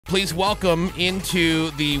please welcome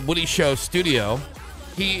into the Woody Show studio.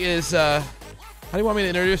 He is, how do you want me to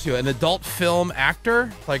introduce you? An adult film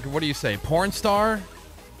actor? Like, what do you say? Porn star?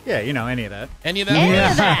 Yeah, you know, any of that. Any of that? Any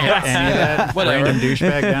of that. Any of that. Whatever. Random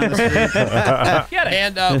douchebag down the street.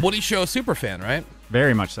 And Woody Show superfan, right?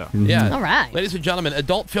 Very much so. Yeah. All right. Ladies and gentlemen,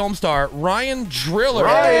 adult film star Ryan Driller.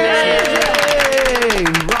 Hey,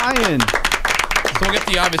 Ryan. So we'll get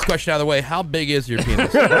the obvious question out of the way. How big is your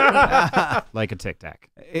penis? Like a Tic Tac.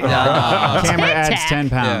 Uh, Camera adds Tic Tac. 10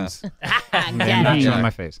 pounds. Get And it. on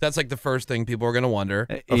my face. That's like the first thing people are going to wonder.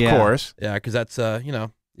 Of course. Yeah, because that's, you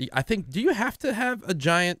know, I think, do you have to have a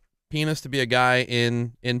giant penis to be a guy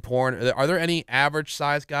in porn? Are there any average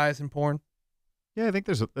size guys in porn? Yeah, I think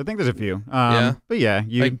there's a few. Yeah. But yeah,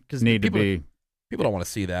 you Like, 'cause need people- to be. People don't want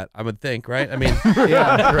to see that, I would think, right? I mean, I mean,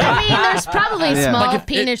 there's probably Yeah. small Like if it-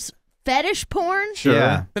 penis fetish porn. Sure.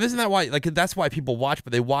 Yeah. but isn't that why, like, that's why people watch,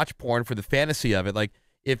 but they watch porn for the fantasy of it. Like,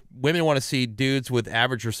 if women want to see dudes with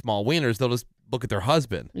average or small wieners, they'll just look at their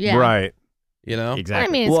husband, Yeah. Right. you know? Exactly.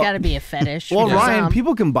 I mean, it's Well- got to be a fetish. Well, for Ryan, some.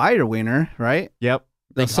 people can buy your wiener, right? Yep.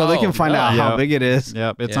 So they can find out yeah. how big it is.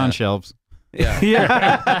 Yep. It's Yeah. on shelves. Yeah.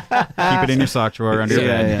 Yeah. Keep it in your sock drawer under your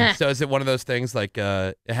Yeah, bed. yeah. So is it one of those things like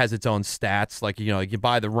it has its own stats? Like, you know, you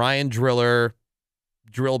buy the Ryan Driller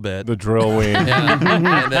drill bit. The drill wing.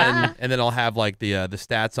 Yeah. and then I'll have like the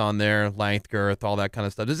stats on there, length, girth, all that kind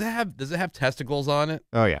of stuff. Does it have testicles on it?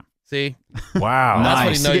 Oh yeah. See? Wow. That's when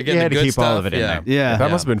Nice. you know you're getting You had the to good keep stuff. all of it in yeah. there. Yeah. That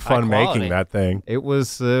must have been fun High quality. making that thing. It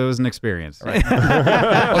was an experience. Right.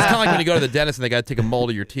 Well, it's kind of like when you go to the dentist and they got to take a mold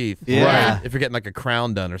of your teeth. Yeah. Right. If you're getting like a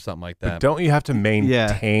crown done or something like But that. don't you have to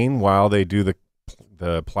maintain while they do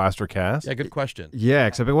the plaster cast? Yeah, good question. Yeah,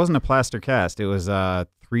 except it wasn't a plaster cast. It was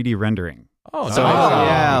 3D rendering. Oh, So nice.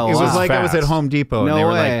 yeah. it was wow. like I was at Fast. Home Depot No and they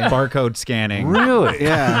were way. like barcode scanning. Really?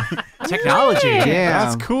 Yeah. Technology. Yeah.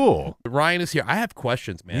 That's cool. Ryan is here. I have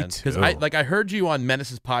questions, man. Because too. I heard you on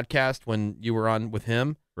Menace's podcast when you were on with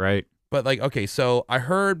him. Right. But like, okay, so I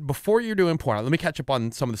heard before you were doing porn, let me catch up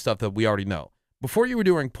on some of the stuff that we already know. Before you were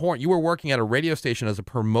doing porn, you were working at a radio station as a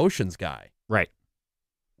promotions guy. Right.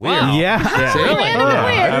 Weird. Yeah. Yeah. Really? Random Yeah,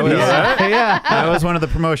 weird. I was- Yeah. I was one of the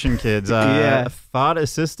promotion kids. Yeah. Thought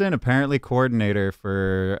assistant, apparently coordinator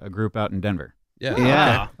for a group out in Denver. Yeah.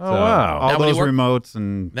 Yeah. Okay. Oh, wow. All Now, when you those work- remotes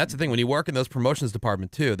and That's the thing. When you work in those promotions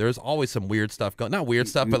department too, there's always some weird stuff going. Not weird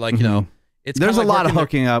stuff, but like, you know, it's There's kinda a like lot of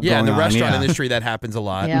working hooking up. Yeah, in the going on, restaurant yeah. industry that happens a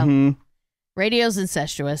lot. Yeah. Mhm. Radio's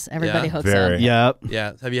incestuous. Everybody Yeah. hooks Very. up. Yep.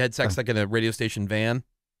 Yeah. Have you had sex like in a radio station van?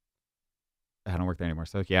 I don't work there anymore.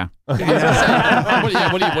 So yeah. what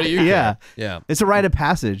do you Yeah. Yeah. It's a rite of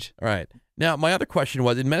passage. All right. Now, my other question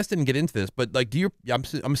was, and Menace didn't get into this, but like, I'm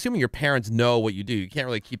assuming your parents know what you do. You can't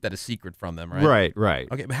really keep that a secret from them, right? Right. Right.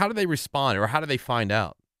 Okay, but how do they respond, or how do they find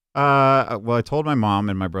out? Well, I told my mom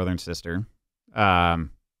and my brother and sister.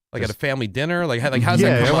 Like at a family dinner? Like how does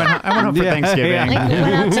yeah, that come up? I went home for Yeah, Thanksgiving. yeah. Like, we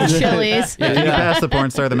went out to Chili's. Yeah, can you pass the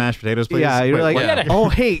porn star the mashed potatoes, please? Yeah, you're like, Yeah. oh,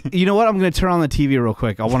 hey, you know what? I'm going to turn on the TV real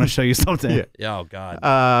quick. I want to show you something. Yeah. Yeah, oh, God.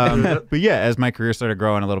 But yeah, as my career started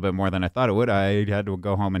growing a little bit more than I thought it would, I had to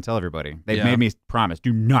go home and tell everybody. They Yeah. made me promise,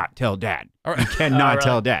 do not tell Dad. All right. You cannot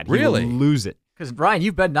tell Dad. He Really? will lose it. Because Ryan,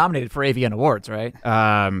 you've been nominated for AVN Awards, right?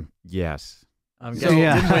 Yes. I'm So, guessing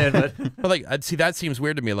yeah. you didn't win, but But like, see, that seems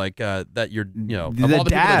weird to me. Like that you're, you know, The of all the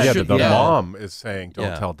dad. people Yeah, that should, the yeah. mom is saying, don't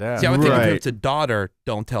Yeah. tell dad. See, I would think if Right. it's a daughter,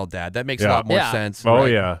 don't tell dad. That makes a Yeah. lot more Yeah. sense. Oh,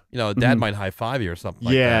 right? yeah. You know, dad might high five you or something.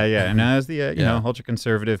 Like yeah, that. yeah. And as the you Yeah. know ultra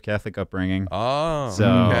conservative Catholic upbringing, Oh. So,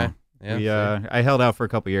 okay. Yeah. we see. I held out for a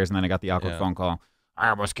couple years, and then I got the awkward Yeah. phone call. I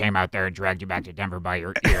almost came out there and dragged you back to Denver by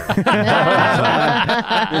your ear. Yeah.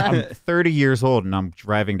 I'm 30 years old, and I'm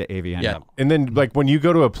driving to AVN. Yeah. now. And then, like, when you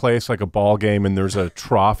go to a place like a ball game and there's a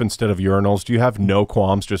trough instead of urinals, do you have no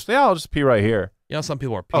qualms? Just, yeah, I'll just pee right here. You know, some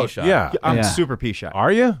people are Oh, pee shy. Yeah. I'm Yeah. super pee shy.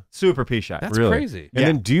 Are you? Super pee shy. That's Really? crazy. And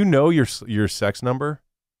then, do you know your sex number?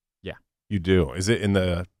 Yeah. You do. Is it in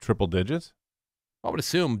the triple digits? I would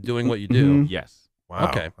assume doing what you do. Mhm. Yes. Wow.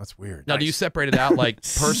 Okay. That's weird. Now, do you separate it out like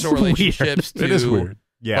personal Weird. relationships to It is weird.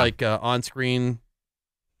 Yeah. like on-screen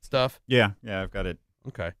stuff? yeah. Yeah. I've got it.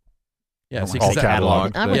 Okay. Yeah. All See, 'cause that-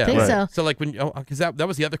 catalog. I would Yeah. think Right. so. So like when, because that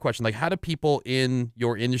was the other question. Like, how do people in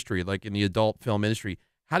your industry, like in the adult film industry,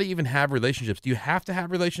 how do you even have relationships? Do you have to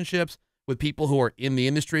have relationships with people who are in the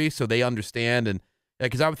industry so they understand? And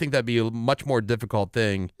because I would think that'd be a much more difficult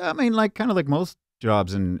thing. I mean, like kind of like most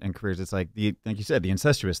jobs and careers, it's like like you said, the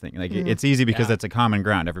incestuous thing. Like it's easy because Yeah. that's a common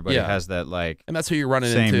ground. Everybody Yeah. has that like And that's who you're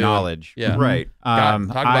running same into. knowledge. Yeah. Right. God,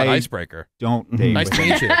 talk about I icebreaker. don't date. Nice with to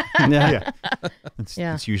meet you. Yeah. It's,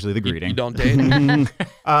 Yeah. it's usually the You, greeting. you don't date? Mhm.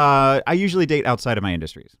 I usually date outside of my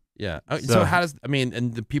industries. Yeah. So So- how does, I mean,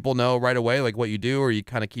 and do people know right away like what you do, or you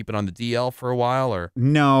kind of keep it on the DL for a while, or?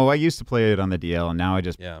 No, I used to play it on the DL, and now I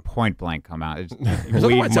just Yeah. point blank come out. It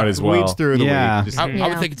Otherwise, might as well. weeds through the Yeah. week. Just- I would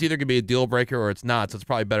Yeah. think it's either going to be a deal breaker or it's not, so it's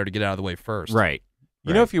probably better to get out of the way first. right.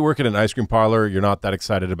 You know, if you work at an ice cream parlor, you're not that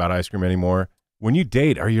excited about ice cream anymore. When you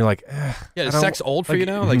date, are you like, Yeah, I is don't- sex old for you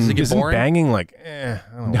now? Like, does it get isn't boring? banging like, I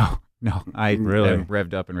don't know. No, I Really? am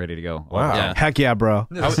revved up and ready to go. Wow. Yeah. Heck yeah, bro.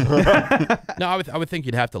 No, I would think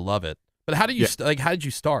you'd have to love it. But how do you like? How did you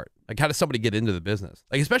start? Like, how does somebody get into the business?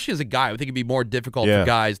 Like, especially as a guy, I would think it'd be more difficult Yeah. for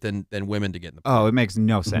guys than women to get in the. Oh, it makes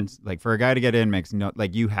no sense. Like for a guy to get in makes no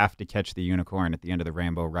like you have to catch the unicorn at the end of the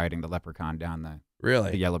rainbow riding the leprechaun down the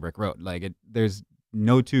Really? yellow brick road. Like there's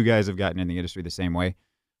no two guys have gotten in the industry the same way.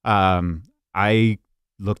 I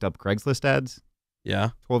looked up Craigslist ads Yeah.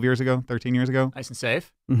 12 years ago, 13 years ago. Nice and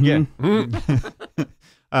safe. Yeah.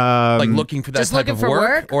 Like Um, looking for that just type looking of for work,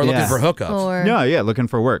 work? or looking Yeah. for hookups. Or No, yeah, looking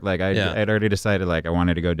for work. Like I'd Yeah. already decided like I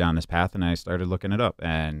wanted to go down this path, and I started looking it up,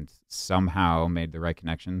 and somehow made the right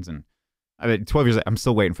connections. And I mean, 12 years, I'm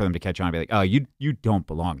still waiting for them to catch on and be like, oh, you don't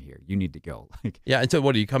belong here. You need to go. Like, Yeah. And so,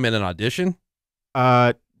 what do you come in and audition?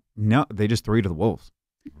 no, they just throw you to the wolves.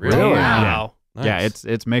 Really? Wow. Nice. Yeah,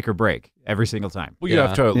 it's make or break every single time. Well, you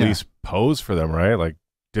have to at Yeah. least pose for them, right? Like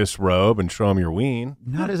disrobe and show them your ween.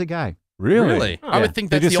 Not as a guy. Really? I would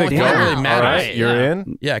think They that's just the only say, thing that "Wow, really all matters. right, you're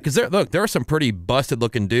in. Yeah, because there are some pretty busted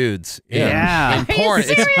looking dudes. In, Yeah. in Are you porn.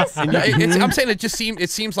 serious? I'm saying it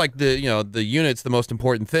seems like the unit's the most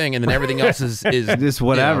important thing, and then everything else is Just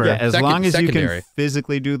whatever. Yeah, as Second- long as you secondary. can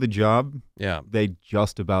physically do the job, yeah, they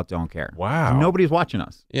just about don't care. Wow. Nobody's watching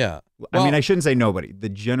us. yeah. I mean, Well- I shouldn't say nobody. The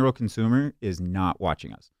general consumer is not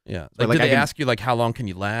watching us. Yeah. So, Like, like, did I they can- ask you like how long can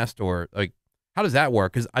you last, or like how does that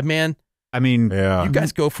work? Because man, I mean, Yeah. you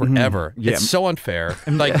guys go forever. Yeah. It's so unfair.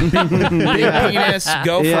 Like big penis,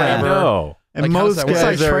 go Yeah. forever. No. and like, how does most that work?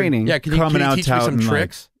 guys It's like are training. Yeah, can you coming out teach me some touting, like-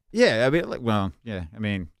 tricks? Yeah, I mean, like, well, yeah, I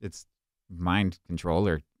mean, it's mind control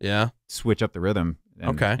or Yeah. switch up the rhythm,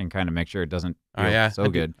 and, Okay. and kind of make sure it doesn't Oh feel yeah. so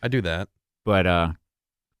good. I do that. But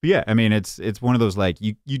yeah, I mean, it's one of those like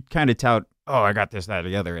you kind of tout, oh, I got this, that, or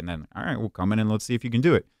the other, and then all right, we'll come in and let's see if you can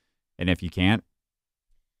do it, and if you can't,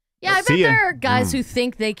 yeah, I bet See ya. there are guys who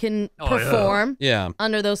think they can Oh, yeah. perform Yeah.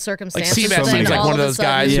 under those Like circumstances. Seabass so seems many like all one of a those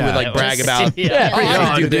sudden- guys who Yeah. would like brag about. Yeah. Oh,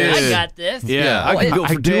 I can do this. I got this. Yeah. I can do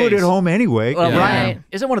it I for do it days. at home anyway. Well, Yeah. Ryan, Right.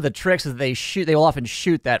 isn't one of the tricks that they will often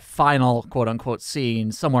shoot that final quote unquote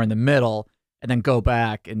scene somewhere in the middle and then go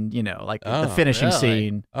back and like Oh, the finishing really?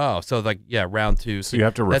 scene. Oh, so like round two. So you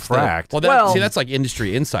have to that's the- refract. well, Well- that's like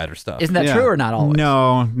industry insider stuff. Isn't that Yeah. true or not always?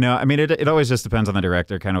 No. I mean, it always just depends on the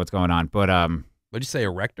director, kind of what's going on. But What'd you say, a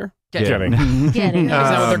rector? Yeah. Kidding. Getting Is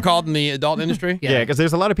that what they're Um, called in the adult industry? yeah, because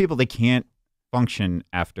there's a lot of people that can't function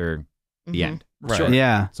after the Mhm. end. Right.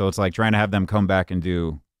 Yeah. So it's like trying to have them come back and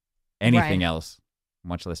do anything Right. else,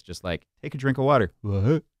 much less just like take a drink of water.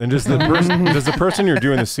 What? And does the person you're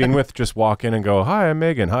doing the scene with just walk in and go, "Hi, I'm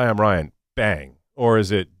Megan. Hi, I'm Ryan." Bang. Or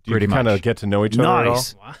is it do Pretty you kind of much. get to know each other at all?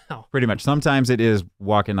 Nice. Wow. Pretty much. Sometimes it is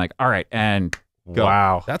walking like, all right, and go.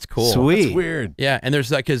 Wow. That's cool. Sweet. That's weird. Yeah, and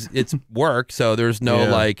there's like, because it's work, so there's no Yeah.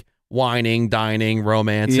 like whining, dining,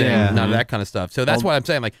 romancing, Yeah. none of that kind of stuff. So that's Well- what I'm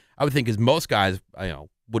saying. Like, I would think is most guys,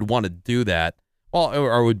 would want to do that, well,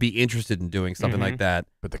 or would be interested in doing something like that.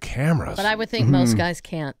 But the cameras. But I would think most guys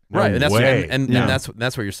can't. No Right, and that's way. and Yeah. that's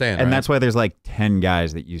what you're saying, And right? that's why there's like 10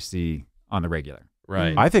 guys that you see on the regular.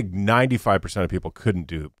 right. I think 95% of people couldn't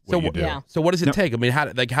do what So you do. Yeah. So what does it No. take? I mean, how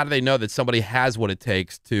do they know that somebody has what it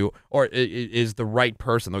takes to, or is the right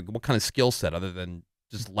person? Like, what kind of skill set other than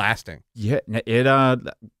just lasting? Yeah,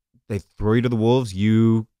 they throw you to the wolves.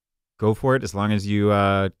 You go for it as long as you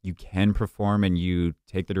can perform and you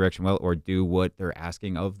take the direction well or do what they're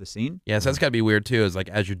asking of the scene. Yeah, so that's got to be weird too. Is like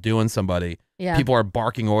as you're doing somebody, Yeah. people are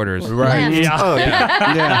barking orders. Right. Yeah. Oh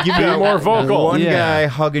yeah. Yeah. You've Be got more vocal. One Yeah. guy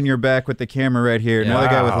hugging your back with the camera right here, another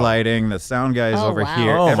guy with Wow. lighting, the sound guy is Oh, over wow.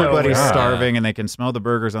 here. Oh, my Everybody's God. starving and they can smell the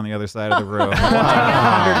burgers on the other side of the room.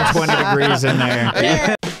 God. 120 degrees in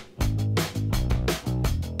there.